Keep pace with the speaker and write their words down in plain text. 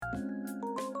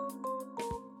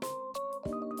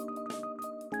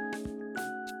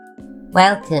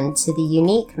Welcome to the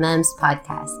Unique Mums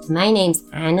podcast. My name's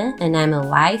Anna and I'm a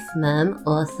wife, mum,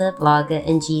 author, blogger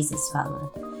and Jesus follower,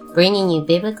 bringing you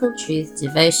biblical truth,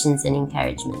 devotions and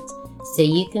encouragement so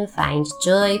you can find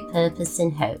joy, purpose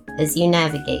and hope as you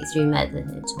navigate through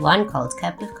motherhood, one cold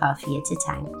cup of coffee at a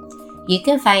time. You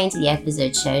can find the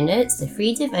episode show notes, a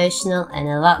free devotional and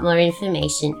a lot more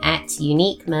information at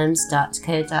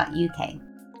uniquemums.co.uk.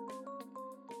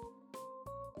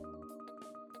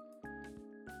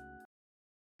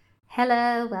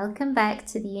 Hello, welcome back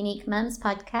to the Unique Mums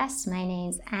podcast. My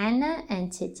name's Anna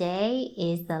and today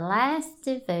is the last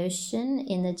devotion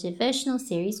in the devotional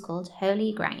series called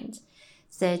Holy Grind.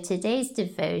 So today's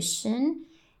devotion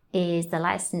is the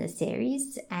last in the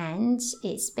series and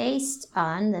it's based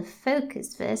on the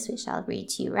focus verse, which I'll read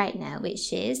to you right now,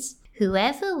 which is,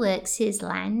 "Whoever works his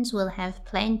land will have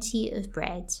plenty of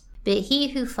bread, but he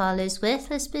who follows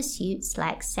worthless pursuits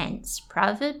lacks sense."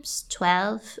 Proverbs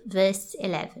 12 verse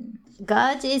 11.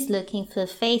 God is looking for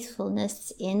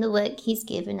faithfulness in the work he's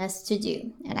given us to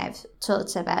do. And I've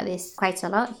talked about this quite a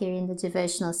lot here in the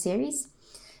devotional series.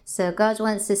 So God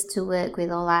wants us to work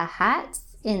with all our hearts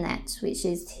in that which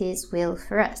is his will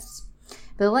for us.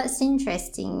 But what's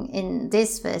interesting in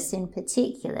this verse in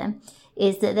particular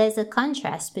is that there's a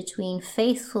contrast between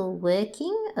faithful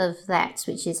working of that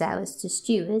which is ours to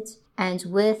steward and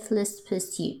worthless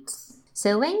pursuits.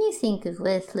 So when you think of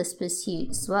worthless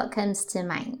pursuits, what comes to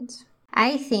mind?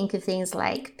 I think of things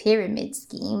like pyramid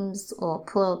schemes or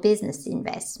poor business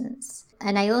investments.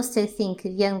 And I also think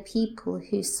of young people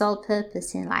whose sole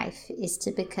purpose in life is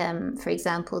to become, for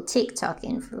example, TikTok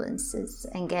influencers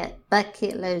and get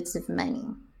bucket loads of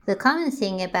money. The common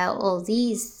thing about all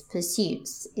these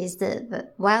pursuits is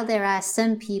that while there are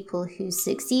some people who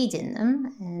succeed in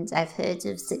them, and I've heard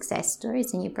of success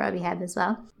stories, and you probably have as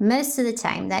well, most of the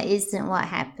time that isn't what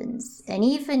happens. And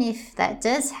even if that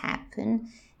does happen,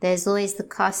 there's always the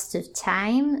cost of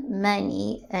time,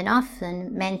 money, and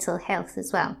often mental health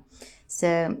as well.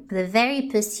 So the very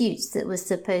pursuits that were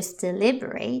supposed to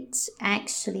liberate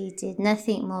actually did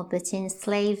nothing more but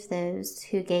enslave those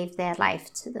who gave their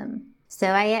life to them. So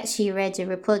I actually read a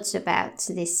report about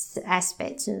this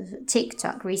aspect of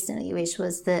TikTok recently, which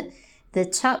was that the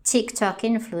top TikTok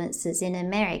influencers in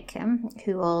America,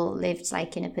 who all lived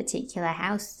like in a particular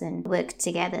house and worked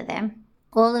together there,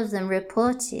 all of them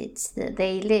reported that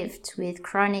they lived with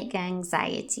chronic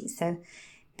anxiety. So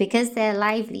because their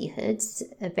livelihoods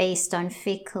are based on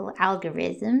fickle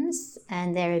algorithms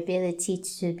and their ability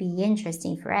to be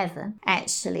interesting forever,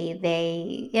 actually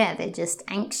they're just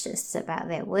anxious about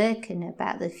their work and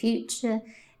about the future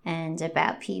and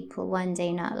about people one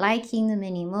day not liking them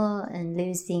anymore and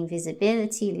losing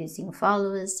visibility, losing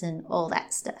followers and all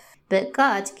that stuff. But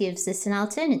God gives us an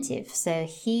alternative. So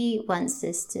he wants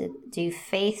us to do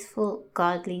faithful,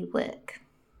 godly work.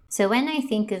 So when I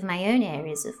think of my own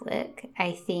areas of work,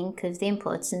 I think of the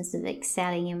importance of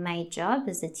excelling in my job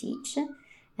as a teacher.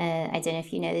 I don't know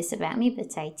if you know this about me,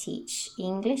 but I teach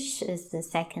English as the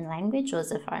second language or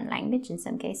as a foreign language in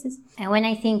some cases. And when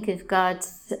I think of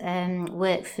God's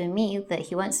work for me that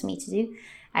he wants me to do,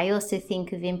 I also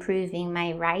think of improving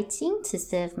my writing to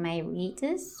serve my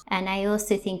readers. And I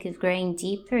also think of growing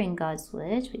deeper in God's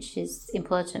word, which is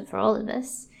important for all of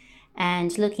us.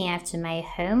 And looking after my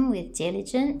home with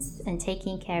diligence and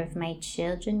taking care of my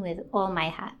children with all my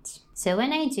heart. So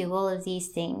when I do all of these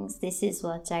things, this is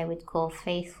what I would call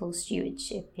faithful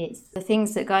stewardship. It's the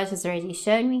things that God has already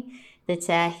shown me that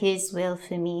are his will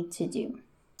for me to do.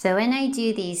 So when I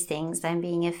do these things, I'm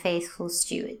being a faithful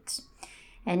steward.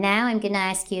 And now I'm going to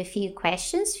ask you a few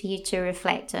questions for you to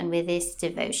reflect on with this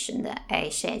devotion that I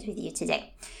shared with you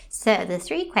today. So the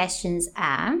three questions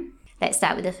are, let's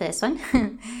start with the first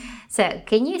one. So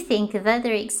can you think of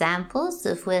other examples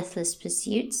of worthless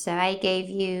pursuits? So I gave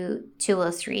you 2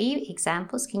 or 3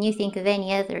 examples. Can you think of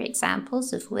any other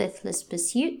examples of worthless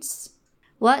pursuits?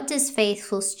 What does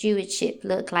faithful stewardship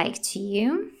look like to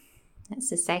you? That's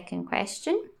the second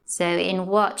question. So in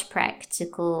what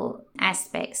practical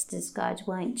aspects does God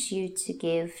want you to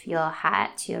give your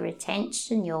heart, your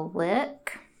attention, your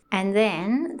work? And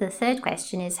then the third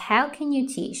question is, how can you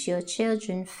teach your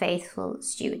children faithful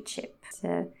stewardship?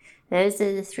 So those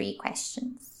are the 3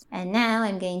 questions. And now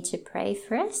I'm going to pray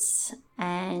for us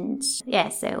And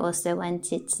yes, I also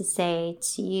wanted to say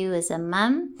to you as a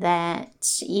mum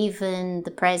that even the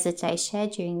prayers that I share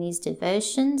during these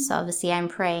devotions, obviously I'm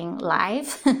praying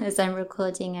live as I'm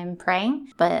recording, I'm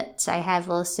praying, but I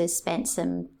have also spent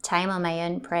some time on my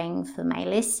own praying for my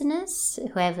listeners,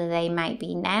 whoever they might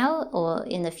be now or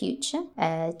in the future,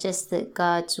 just that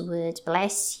God would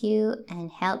bless you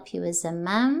and help you as a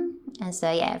mum. And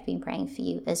so yeah, I've been praying for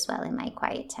you as well in my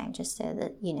quiet time, just so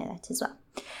that you know that as well.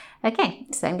 Okay,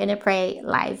 so I'm going to pray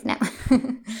live now.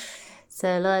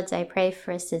 So Lord, I pray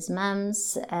for us as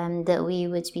mums that we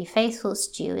would be faithful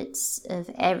stewards of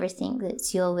everything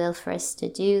that's your will for us to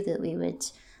do, that we would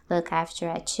look after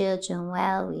our children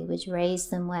well, we would raise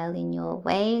them well in your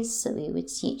ways, so we would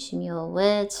teach them your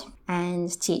word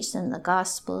and teach them the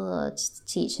gospel, Lord,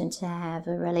 teach them to have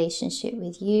a relationship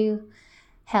with you.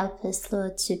 Help us,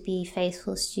 Lord, to be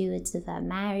faithful stewards of our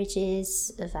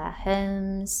marriages, of our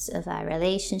homes, of our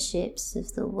relationships,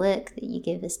 of the work that you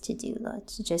give us to do, Lord.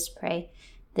 So just pray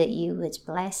that you would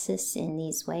bless us in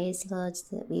these ways, Lord,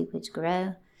 that we would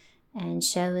grow and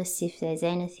show us if there's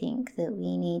anything that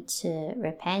we need to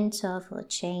repent of or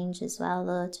change as well,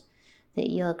 Lord, that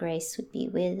your grace would be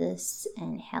with us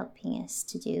and helping us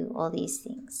to do all these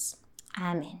things.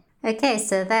 Amen. Okay,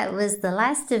 so that was the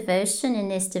last devotion in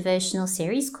this devotional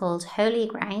series called Holy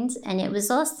Grind, and it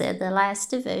was also the last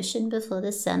devotion before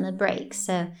the summer break.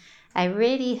 So I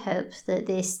really hope that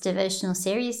this devotional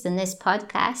series and this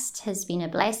podcast has been a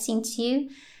blessing to you,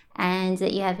 and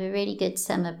that you have a really good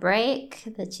summer break,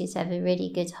 that you have a really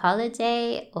good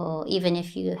holiday, or even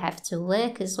if you have to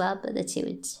work as well, but that it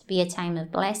would be a time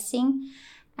of blessing.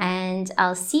 And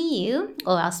I'll see you,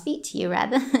 or I'll speak to you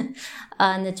rather,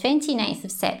 on the 29th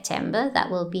of September. That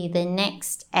will be the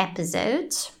next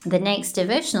episode, the next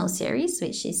devotional series,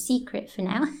 which is secret for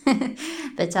now,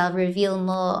 but I'll reveal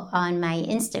more on my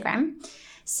Instagram.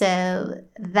 So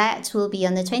that will be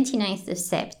on the 29th of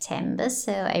September.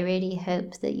 So I really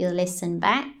hope that you'll listen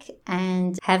back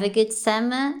and have a good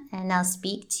summer, and I'll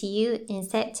speak to you in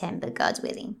September, God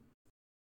willing.